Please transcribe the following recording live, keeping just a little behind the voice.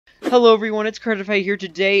Hello everyone, it's Curtified here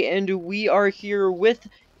today, and we are here with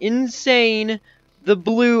Insane, the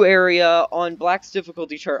blue area on Black's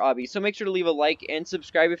Difficulty Chart Obby. So make sure to leave a like and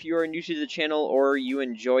subscribe if you are new to the channel or you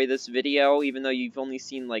enjoy this video, even though you've only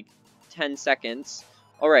seen like 10 seconds.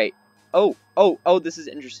 Alright. Oh, this is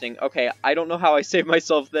interesting. Okay, I don't know how I saved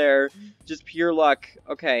myself there. Just pure luck.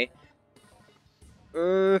 Okay.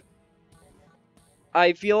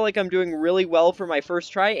 I feel like I'm doing really well for my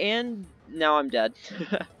first try, and now I'm dead.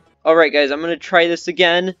 Alright guys, I'm gonna try this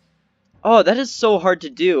again. Oh, that is so hard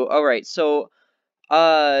to do. Alright, so,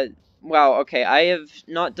 wow, okay, I have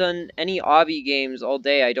not done any Obby games all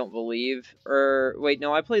day, I don't believe. Wait,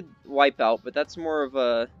 no, I played Wipeout, but that's more of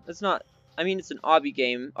a, that's not, I mean, it's an Obby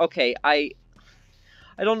game. Okay, I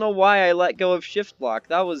don't know why I let go of shift block.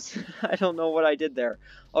 That was, I don't know what I did there.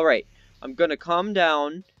 Alright, I'm gonna calm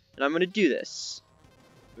down, and I'm gonna do this.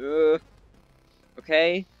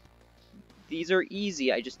 Okay. These are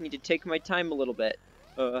easy, I just need to take my time a little bit.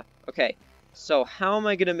 Okay. So, how am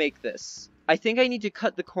I gonna make this? I think I need to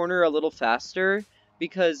cut the corner a little faster,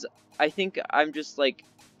 because I think I'm just, like,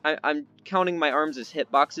 I'm counting my arms as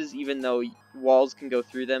hitboxes, even though walls can go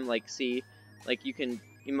through them, like, see? Like,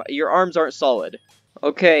 your arms aren't solid.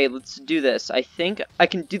 Okay, let's do this. I think I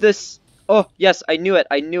can do this. Oh, yes, I knew it,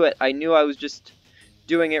 I knew I was just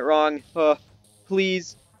doing it wrong.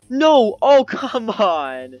 Please. No! Oh, come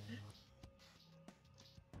on!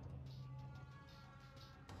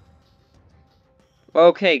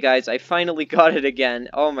 Okay, guys, I finally got it again.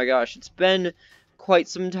 Oh my gosh, it's been quite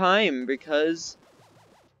some time because...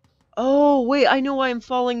 Oh, wait, I know why I'm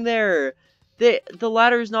falling there. The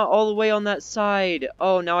ladder's not all the way on that side.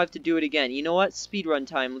 Oh, now I have to do it again. You know what? Speedrun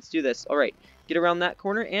time. Let's do this. Alright, get around that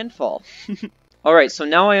corner and fall. Alright, so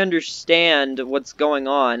now I understand what's going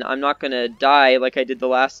on. I'm not gonna die like I did the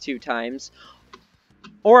last two times.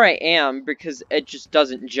 Or I am, because it just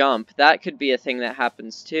doesn't jump. That could be a thing that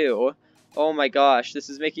happens too. Oh my gosh, this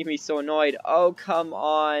is making me so annoyed. Oh, come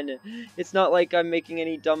on. It's not like I'm making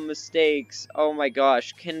any dumb mistakes. Oh my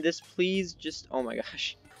gosh, can this please just... Oh my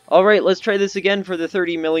gosh. Alright, let's try this again for the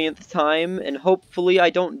 30 millionth time, and hopefully I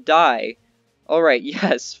don't die. Alright,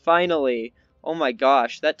 yes, finally. Oh my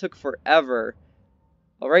gosh, that took forever.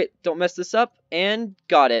 Alright, don't mess this up, and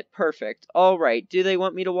got it. Perfect. Alright, do they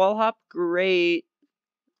want me to wall hop? Great.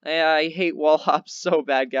 I hate wall hops so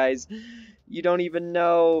bad, guys. You don't even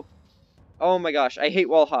know... Oh my gosh, I hate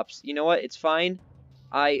wall hops. You know what? It's fine.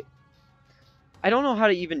 I don't know how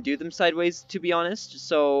to even do them sideways, to be honest.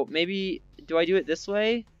 So maybe, do I do it this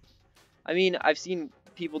way? I mean, I've seen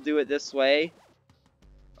people do it this way.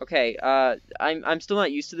 Okay, I'm still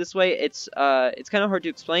not used to this way. It's kind of hard to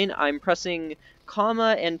explain. I'm pressing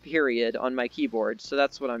comma and period on my keyboard, so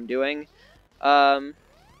that's what I'm doing. Oh,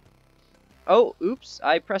 oops,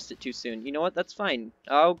 I pressed it too soon. You know what? That's fine.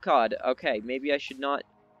 Oh god. Okay, maybe I should not.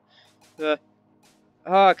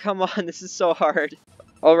 Oh, come on, this is so hard.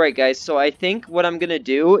 Alright guys, so I think what I'm gonna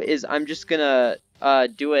do is I'm just gonna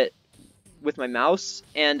do it with my mouse,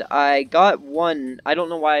 and I got one. I don't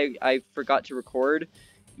know why I forgot to record.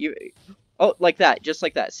 Oh, like that, just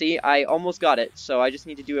like that. See, I almost got it, so I just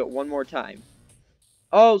need to do it one more time.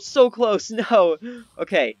 Oh, so close, no!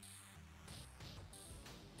 Okay.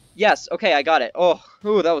 Yes, okay, I got it. Oh,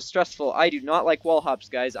 ooh, that was stressful. I do not like wall hops,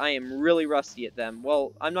 guys. I am really rusty at them.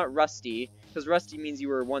 Well, I'm not rusty, because rusty means you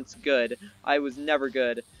were once good. I was never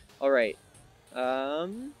good. Alright.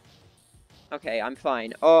 Okay, I'm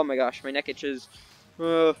fine. Oh my gosh, my neck itches.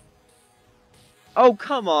 Oh,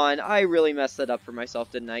 come on. I really messed that up for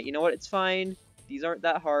myself, didn't I? You know what? It's fine. These aren't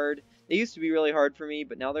that hard. They used to be really hard for me,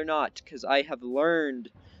 but now they're not, because I have learned.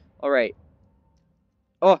 Alright.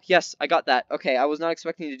 Oh, yes, I got that. Okay, I was not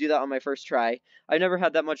expecting to do that on my first try. I've never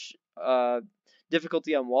had that much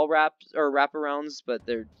difficulty on wall wraps or wraparounds, but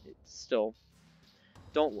they're still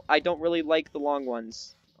I don't really like the long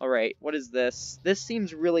ones. Alright, what is this? This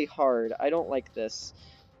seems really hard. I don't like this.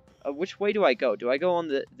 Which way do I go? Do I go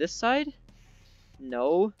on this side?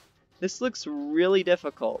 No. This looks really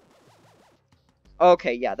difficult.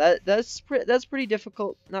 Okay, yeah, that's pretty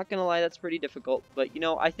difficult. Not gonna lie, that's pretty difficult. But, you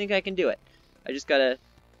know, I think I can do it. I just gotta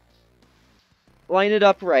line it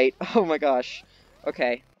up right. Oh my gosh.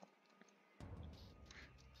 Okay.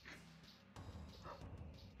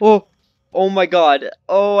 Oh! Oh my god.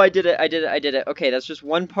 Oh, I did it, I did it, I did it. Okay, that's just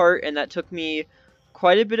one part, and that took me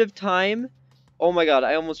quite a bit of time. Oh my god,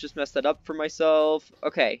 I almost just messed that up for myself.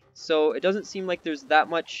 Okay, so it doesn't seem like there's that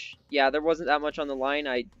much... Yeah, there wasn't that much on the line.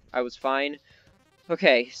 I was fine.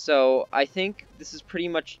 Okay, so I think this is pretty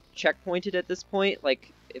much checkpointed at this point.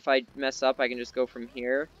 Like, if I mess up, I can just go from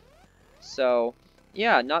here. So,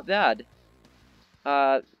 yeah, not bad.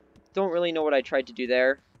 Don't really know what I tried to do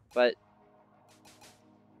there. but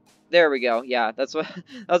there we go. Yeah, that's what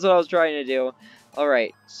that's what I was trying to do. All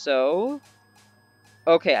right, so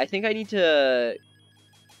okay, I think I need to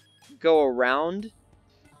go around,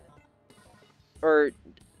 or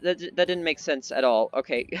that didn't make sense at all.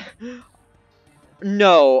 Okay,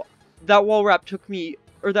 no, that wall wrap took me,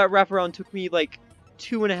 or that wraparound took me like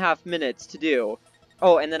 2.5 minutes to do.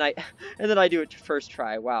 Oh, and then I and then I do it first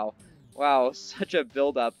try. Wow, wow, such a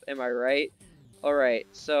build up. Am I right? All right,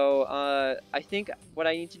 so I think what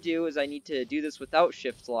I need to do is I need to do this without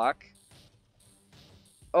shift lock.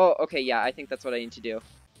 Oh, okay, yeah, I think that's what I need to do.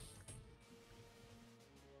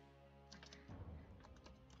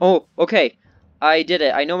 Oh, okay. I did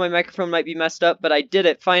it. I know my microphone might be messed up, but I did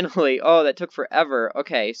it finally. Oh, that took forever.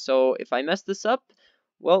 Okay, so if I mess this up,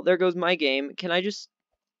 well, there goes my game. Can I just...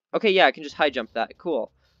 Okay, yeah, I can just high jump that.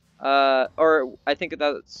 Cool. Or I think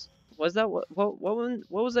that's... Was that what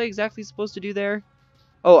was I exactly supposed to do there?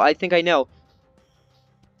 Oh, I think I know.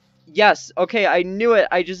 Yes, okay, I knew it.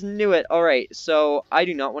 I just knew it. All right, so I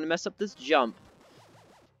do not want to mess up this jump.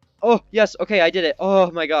 Oh, yes, okay, I did it. Oh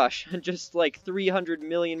my gosh, just like 300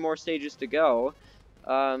 million more stages to go.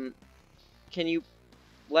 Can you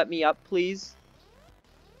let me up, please?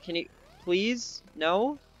 Can you, please?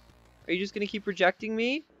 No? Are you just gonna keep rejecting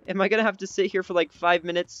me? Am I gonna have to sit here for like 5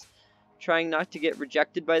 minutes trying not to get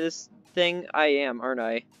rejected by this thing? I am, aren't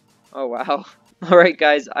I? Oh, wow. Alright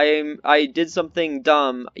guys, I did something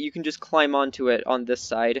dumb. You can just climb onto it on this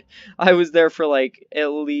side. I was there for like at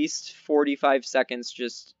least 45 seconds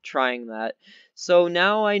just trying that. So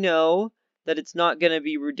now I know that it's not gonna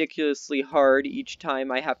be ridiculously hard each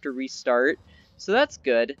time I have to restart. So that's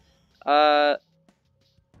good. I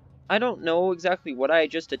don't know exactly what I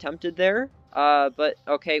just attempted there. But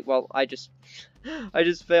okay, well, I just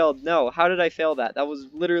failed. No, how did I fail that? That was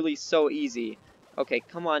literally so easy. Okay,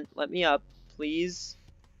 come on, let me up. Please.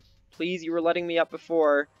 Please, you were letting me up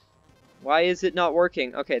before. Why is it not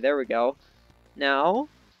working? Okay, there we go. Now.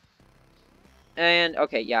 And,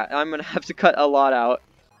 okay, yeah, I'm gonna have to cut a lot out.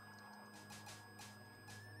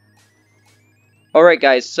 Alright,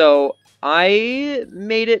 guys, so I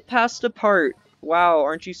made it past a part. Wow,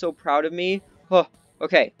 aren't you so proud of me? Oh,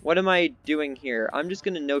 okay, what am I doing here? I'm just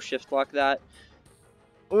gonna no shift lock that.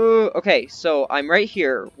 Okay, so I'm right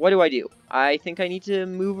here. What do? I think I need to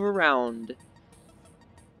move around.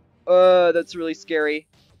 That's really scary.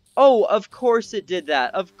 Oh, of course it did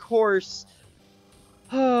that. Of course.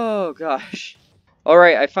 Oh, gosh.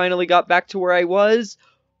 Alright, I finally got back to where I was.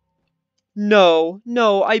 No,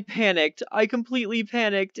 no, I panicked. I completely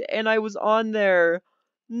panicked, and I was on there.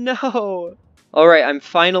 No. Alright, I'm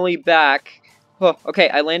finally back. Oh, okay,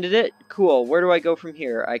 I landed it. Cool. Where do I go from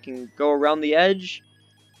here? I can go around the edge,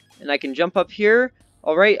 and I can jump up here.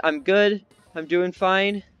 Alright, I'm good. I'm doing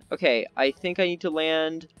fine. Okay, I think I need to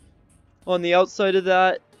land on the outside of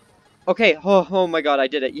that. Okay, oh my god, I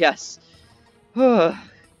did it, yes.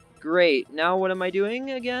 Great, now what am I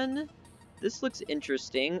doing again? This looks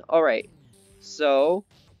interesting. Alright, so...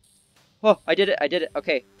 Oh, I did it,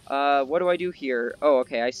 okay. What do I do here? Oh,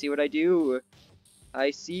 okay, I see what I do.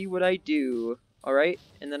 I see what I do. Alright,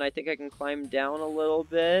 and then I think I can climb down a little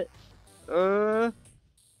bit.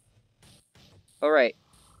 Alright.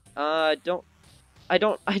 I don't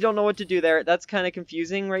know what to do there. That's kind of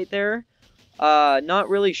confusing right there. Not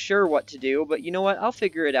really sure what to do, but you know what? I'll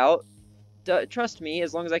figure it out. Trust me,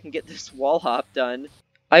 as long as I can get this wall hop done.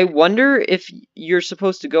 I wonder if you're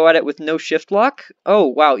supposed to go at it with no shift lock? Oh,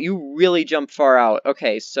 wow, you really jump far out.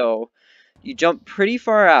 Okay, so you jump pretty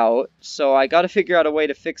far out, so I gotta figure out a way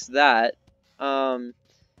to fix that.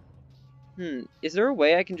 Is there a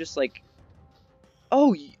way I can just, like...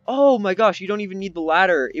 Oh my gosh, you don't even need the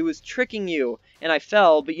ladder. It was tricking you, and I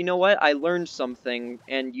fell, but you know what? I learned something,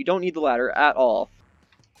 and you don't need the ladder at all.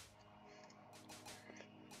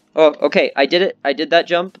 Oh, okay, I did it. I did that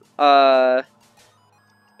jump.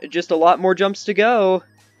 Just a lot more jumps to go.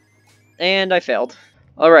 And I failed.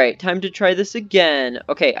 Alright, time to try this again.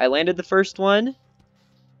 Okay, I landed the first one.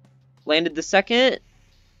 Landed the second.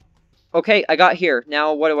 Okay, I got here.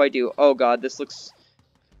 Now what do? Oh god, this looks...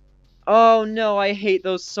 Oh no, I hate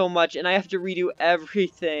those so much, and I have to redo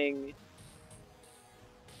everything.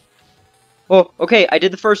 Oh, okay, I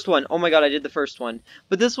did the first one. Oh my god, I did the first one.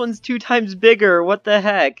 But this one's 2 times bigger. What the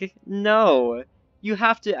heck? No. You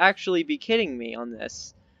have to actually be kidding me on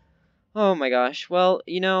this. Oh my gosh. Well,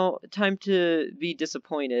 you know, time to be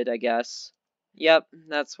disappointed, I guess. Yep,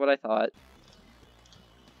 that's what I thought.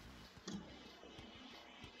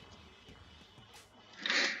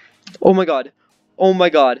 Oh my god. Oh my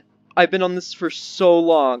god. I've been on this for so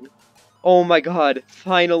long. Oh my god.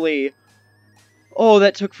 Finally. Oh,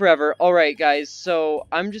 that took forever. Alright, guys, so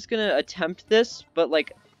I'm just gonna attempt this, but,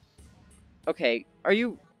 like, okay, are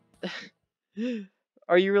you...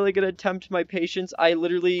 Are you really gonna tempt my patience? I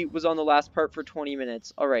literally was on the last part for 20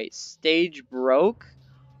 minutes. Alright, stage broke?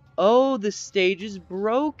 Oh, the stage is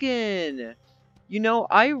broken! You know,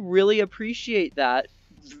 I really appreciate that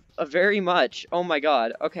very much. Oh my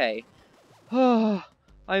god, okay. I'm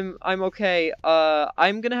okay.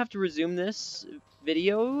 I'm gonna have to resume this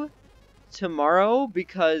video tomorrow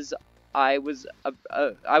because I was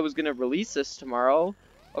gonna release this tomorrow.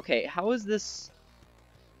 Okay, how is this?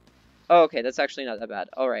 Oh, okay, that's actually not that bad.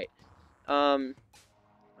 All right. Um,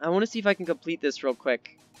 I want to see if I can complete this real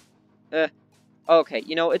quick. Okay,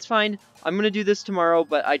 you know, it's fine. I'm gonna do this tomorrow,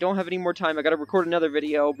 but I don't have any more time. I gotta record another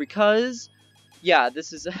video because, yeah,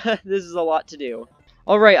 this is this is a lot to do.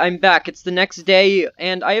 Alright, I'm back. It's the next day,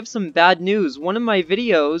 and I have some bad news. One of my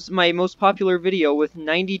videos, my most popular video with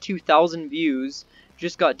 92,000 views,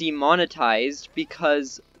 just got demonetized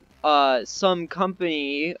because some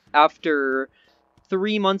company, after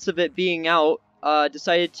 3 months of it being out,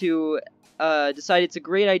 decided it's a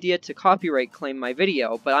great idea to copyright claim my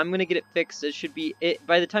video. But I'm gonna get it fixed. It should be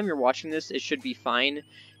by the time you're watching this, it should be fine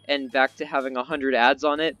and back to having 100 ads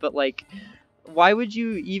on it. But like, why would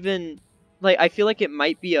you even, like, I feel like it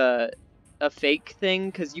might be a fake thing,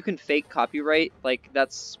 because you can fake copyright. Like,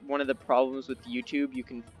 that's one of the problems with YouTube. You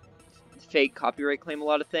can fake copyright claim a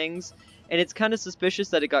lot of things, and it's kind of suspicious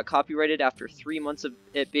that it got copyrighted after 3 months of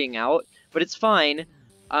it being out, but it's fine.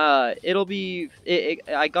 It'll be,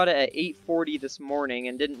 I got it at 8:40 this morning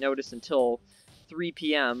and didn't notice until 3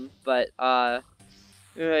 p.m., but,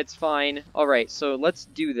 it's fine. Alright, so let's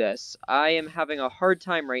do this. I am having a hard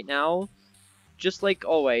time right now, just like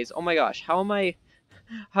always. Oh my gosh, how am I...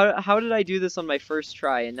 How did I do this on my first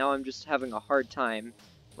try, and now I'm just having a hard time?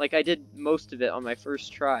 Like, I did most of it on my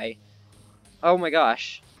first try. Oh my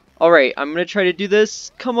gosh. Alright, I'm gonna try to do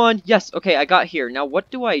this. Come on. Yes, okay, I got here. Now,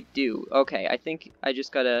 what do I do? Okay, I think I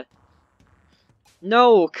just gotta...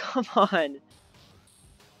 No, come on.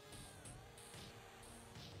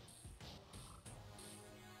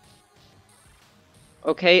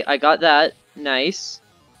 Okay, I got that. Nice.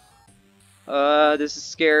 This is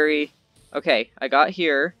scary. Okay, I got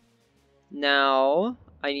here. Now,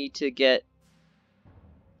 I need to get...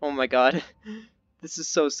 Oh my god. This is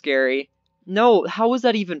so scary. No, how is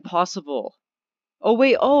that even possible? Oh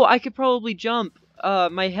wait, oh, I could probably jump.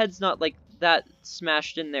 My head's not like that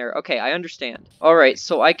smashed in there. Okay, I understand. Alright,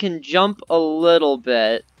 so I can jump a little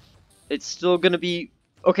bit. It's still gonna be...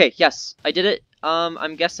 Okay, yes, I did it.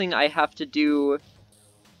 I'm guessing I have to do...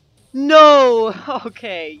 No!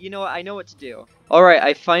 Okay, you know what, I know what to do. Alright,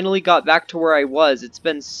 I finally got back to where I was. It's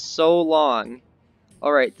been so long.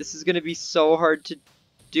 Alright, this is gonna be so hard to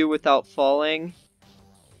do without falling.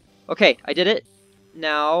 Okay, I did it.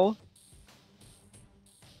 Now...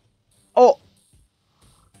 Oh!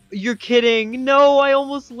 You're kidding! No, I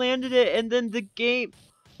almost landed it, and then the game...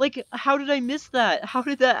 Like, how did I miss that? How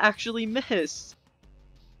did that actually miss?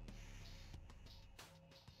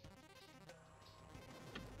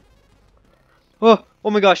 Oh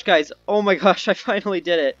my gosh, guys. Oh my gosh, I finally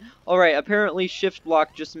did it. Alright, apparently shift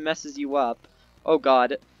block just messes you up. Oh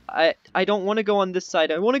god. I don't want to go on this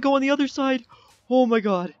side. I want to go on the other side. Oh my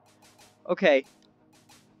god. Okay.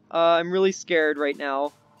 I'm really scared right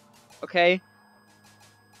now. Okay.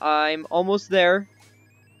 I'm almost there.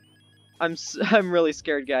 I'm really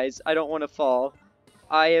scared, guys. I don't want to fall.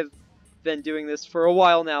 I have been doing this for a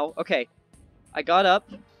while now. Okay. I got up.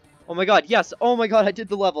 Oh my god, yes! Oh my god, I did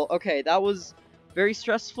the level! Okay, that was very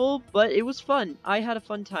stressful, but it was fun. I had a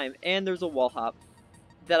fun time. And there's a wall hop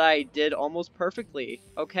that I did almost perfectly.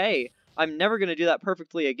 Okay, I'm never gonna do that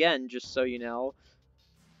perfectly again, just so you know.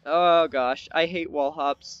 Oh gosh, I hate wall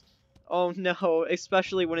hops. Oh no,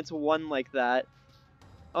 especially when it's one like that.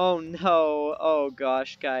 Oh no, oh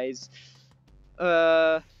gosh, guys.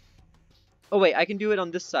 Oh wait, I can do it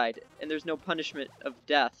on this side, and there's no punishment of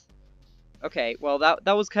death. Okay, well that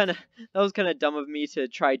was kind of dumb of me to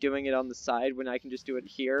try doing it on the side when I can just do it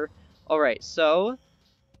here. All right, so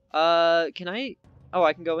can I? Oh,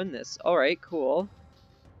 I can go in this. All right, cool.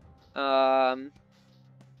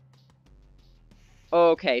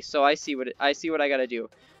 Okay, so I see what I gotta do.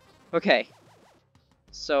 Okay,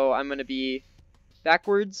 so I'm gonna be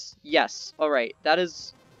backwards. Yes. All right, that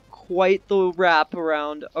is quite the wrap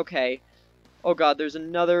around. Okay. Oh god, there's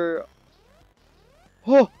another.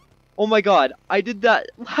 Oh my god, I did that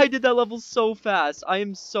level so fast. I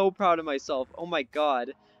am so proud of myself. Oh my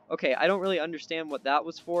god. Okay, I don't really understand what that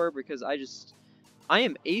was for because I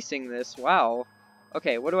am acing this. Wow.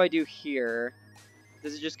 Okay, what do I do here?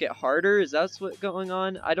 Does it just get harder? Is that what's going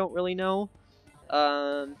on? I don't really know.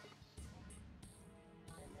 I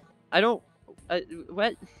don't...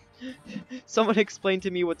 what? Someone explain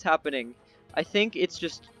to me what's happening. I think it's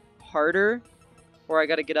just harder, or I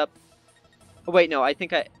gotta get up... Oh, wait, no, I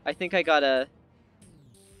think I gotta...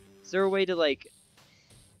 Is there a way to, like...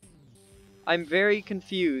 I'm very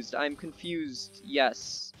confused. I'm confused,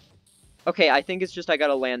 yes. Okay, I think it's just I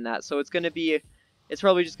gotta land that, so it's gonna be... It's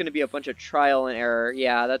probably just gonna be a bunch of trial and error.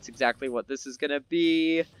 Yeah, that's exactly what this is gonna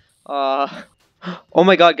be. Oh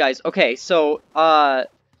my god, guys. Okay, so,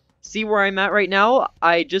 see where I'm at right now?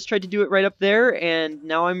 I just tried to do it right up there, and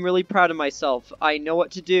now I'm really proud of myself. I know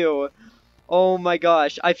what to do. Oh my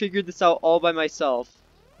gosh, I figured this out all by myself.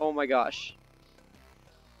 Oh my gosh.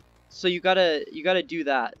 So you gotta do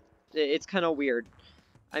that. It's kind of weird.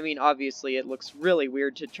 I mean, obviously it looks really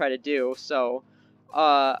weird to try to do, so...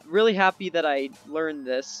 really happy that I learned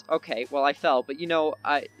this. Okay, well I fell, but you know,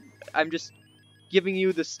 I'm just giving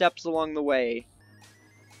you the steps along the way.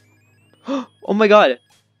 Oh my god!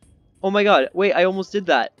 Oh my god, wait, I almost did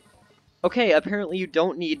that. Okay, apparently you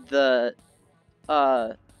don't need the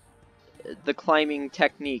climbing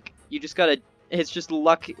technique. You just gotta, it's just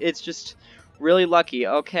luck, it's just really lucky.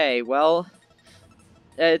 Okay, well,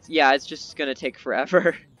 it's just gonna take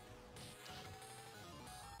forever.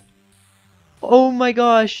 Oh my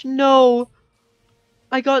gosh, no!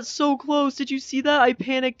 I got so close, did you see that? I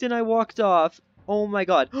panicked and I walked off. Oh my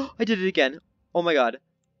god, I did it again. Oh my god.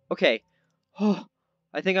 Okay. Oh,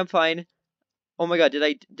 I think I'm fine. Oh my god, did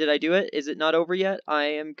I do it? Is it not over yet? I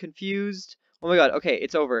am confused. Oh my god, okay,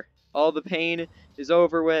 it's over. All the pain is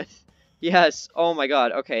over with. Yes, oh my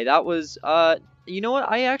god, okay, that was, you know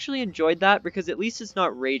what? I actually enjoyed that because at least it's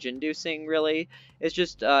not rage-inducing, really. It's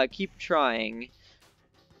just, keep trying.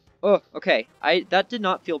 Oh, okay. That did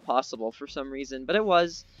not feel possible for some reason, but it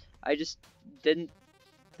was. I just didn't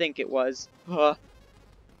think it was.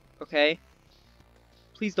 Okay.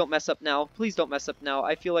 Please don't mess up now. Please don't mess up now.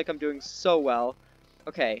 I feel like I'm doing so well.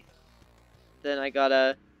 Okay. Then I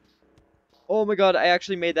gotta... Oh my god, I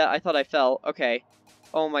actually made that. I thought I fell. Okay.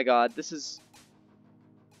 Oh my god, this is...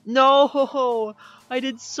 No! I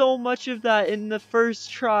did so much of that in the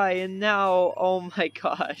first try, and now... Oh my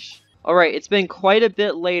gosh. Alright, it's been quite a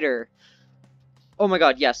bit later. Oh my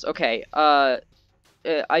god, yes, okay.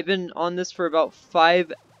 I've been on this for about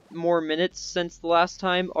 5 more minutes since the last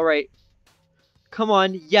time. Alright. Come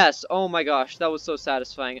on, yes! Oh my gosh, that was so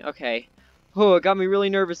satisfying. Okay. Oh, it got me really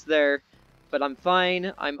nervous there. But I'm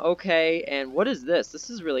fine, I'm okay, and what is this? This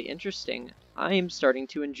is really interesting. I am starting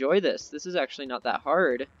to enjoy this. This is actually not that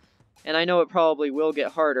hard. And I know it probably will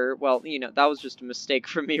get harder. Well, you know, that was just a mistake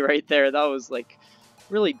from me right there. That was, like,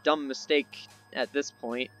 really dumb mistake at this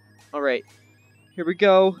point. Alright, here we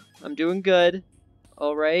go. I'm doing good.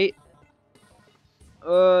 Alright.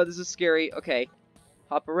 This is scary. Okay.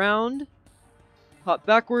 Hop around. Hop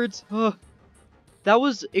backwards. That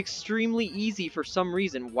was extremely easy for some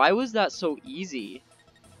reason. Why was that so easy?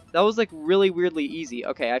 That was, like, really weirdly easy.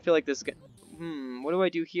 Okay, I feel like this... what do I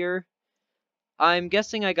do here? I'm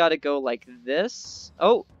guessing I gotta go like this.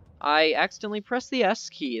 Oh, I accidentally pressed the S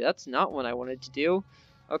key. That's not what I wanted to do.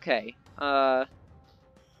 Okay,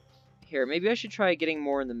 here, maybe I should try getting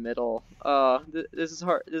more in the middle. This is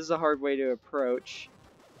hard. This is a hard way to approach.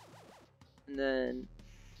 And then...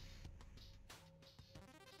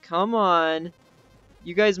 Come on!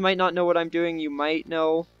 You guys might not know what I'm doing, you might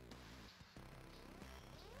know.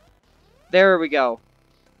 There we go.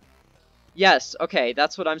 Yes, okay,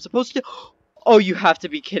 that's what I'm supposed to do. Oh, you have to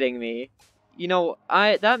be kidding me. You know,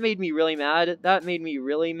 that made me really mad. That made me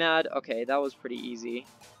really mad. Okay, that was pretty easy.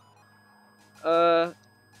 Okay.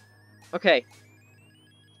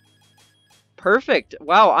 Perfect.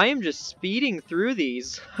 Wow, I am just speeding through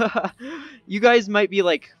these. You guys might be,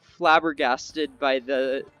 like, flabbergasted by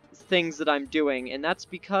the things that I'm doing, and that's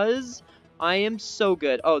because I am so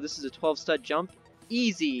good. Oh, this is a 12 stud jump.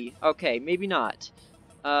 Easy. Okay, maybe not.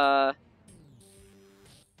 I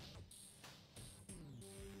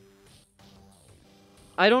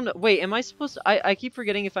don't know. Wait, am I supposed to... I keep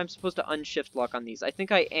forgetting if I'm supposed to unshift lock on these. I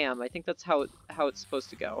think I am. I think that's how it's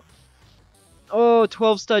supposed to go. Oh,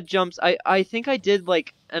 12 stud jumps. I think I did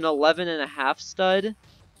like an 11.5 stud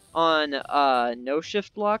on no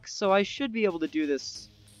shift lock, so I should be able to do this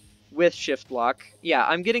with shift lock. Yeah,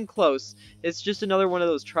 I'm getting close. It's just another one of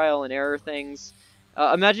those trial and error things.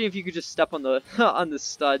 Imagine if you could just step on the on the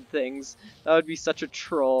stud things. That would be such a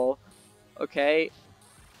troll. Okay.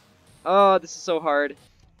 Oh, this is so hard.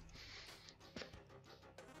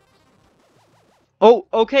 Oh,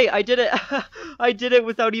 okay, I did it. I did it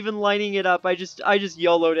without even lining it up. I just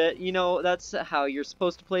YOLO'd it. You know, that's how you're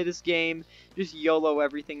supposed to play this game. Just YOLO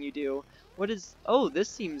everything you do. What is... Oh, this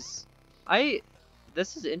seems...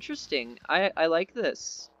 This is interesting. I like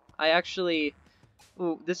this. I actually...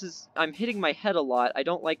 Ooh, I'm hitting my head a lot. I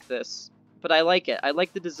don't like this. But I like it. I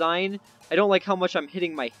like the design. I don't like how much I'm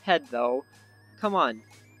hitting my head, though. Come on.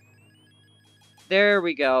 There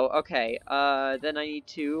we go. Okay, then I need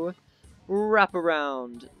to wrap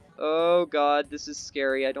around. Oh god, this is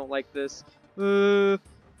scary. I don't like this.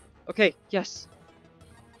 Okay, yes.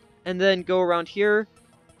 And then go around here.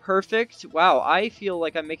 Perfect. Wow, I feel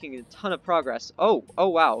like I'm making a ton of progress. Oh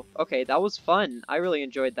wow. Okay, that was fun. I really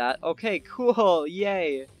enjoyed that. Okay, cool.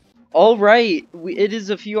 Yay. Alright, it is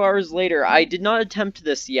a few hours later. I did not attempt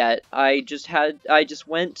this yet. I just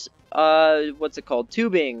went, what's it called?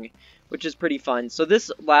 Tubing, which is pretty fun. So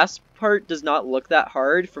this last part does not look that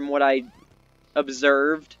hard from what I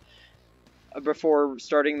observed before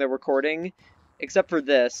starting the recording, except for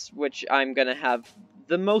this, which I'm gonna have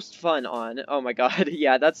the most fun on. Oh my god,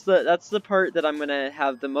 yeah, that's the part that I'm gonna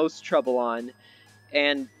have the most trouble on,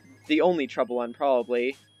 and the only trouble on,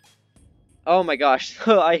 probably. Oh my gosh,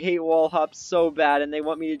 I hate wall hops so bad, and they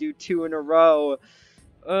want me to do 2 in a row.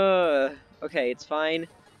 Okay, it's fine.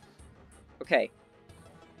 Okay.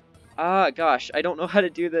 Ah, gosh, I don't know how to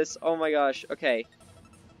do this. Oh my gosh, okay.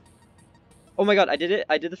 Oh my god, I did it.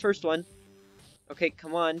 I did the first one. Okay,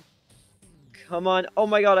 come on. Come on. Oh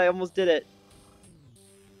my god, I almost did it.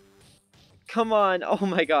 Come on. Oh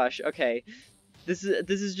my gosh, okay. This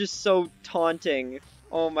is just so taunting.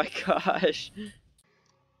 Oh my gosh.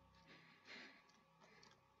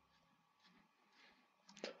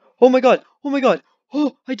 Oh my god! Oh my god!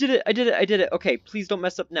 Oh, I did it! I did it! I did it! Okay, please don't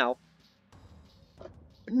mess up now.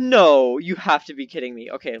 No! You have to be kidding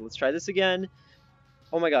me. Okay, let's try this again.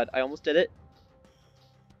 Oh my god, I almost did it.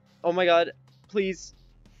 Oh my god. Please.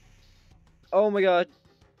 Oh my god.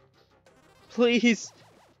 Please.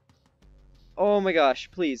 Oh my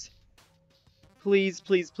gosh, please. Please,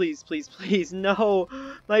 please, please, please, please. No!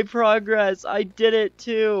 My progress! I did it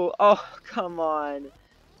too! Oh, come on.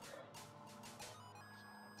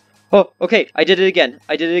 Oh, okay, I did it again.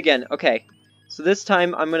 I did it again. Okay. So this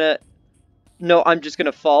time I'm gonna... No, I'm just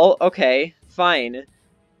gonna fall. Okay, fine.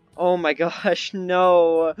 Oh my gosh,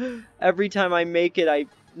 no. Every time I make it, I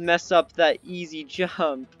mess up that easy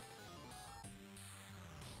jump.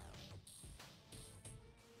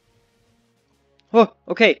 Oh,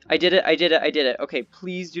 okay, I did it, I did it, I did it. Okay,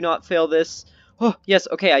 please do not fail this. Oh, yes,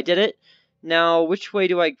 okay, I did it. Now, which way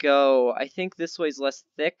do I go? I think this way's less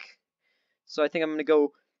thick. So I think I'm gonna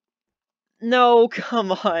go... No,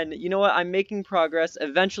 come on. You know what? I'm making progress.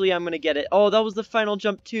 Eventually I'm gonna get it. Oh, that was the final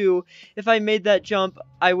jump too. If I made that jump,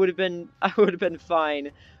 I would have been fine.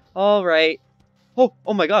 All right. Oh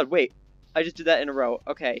my god, wait. I just did that in a row.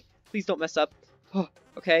 Okay. Please don't mess up. Oh,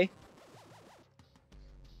 okay.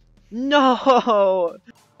 No!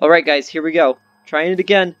 All right, guys, here we go. Trying it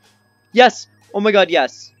again. Yes! Oh my god,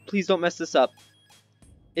 yes. Please don't mess this up.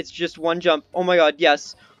 It's just one jump. Oh my god,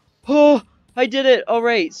 yes. Oh, I did it!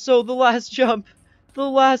 Alright, so the last jump! The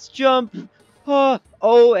last jump!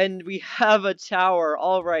 Oh, and we have a tower.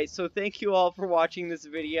 Alright, so thank you all for watching this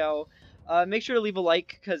video. Make sure to leave a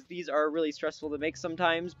like, because these are really stressful to make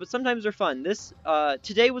sometimes, but sometimes they're fun.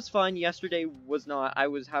 Today was fun, yesterday was not. I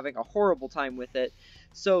was having a horrible time with it.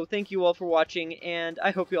 So thank you all for watching, and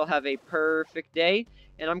I hope you all have a perfect day,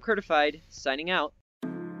 and I'm Curtified, signing out.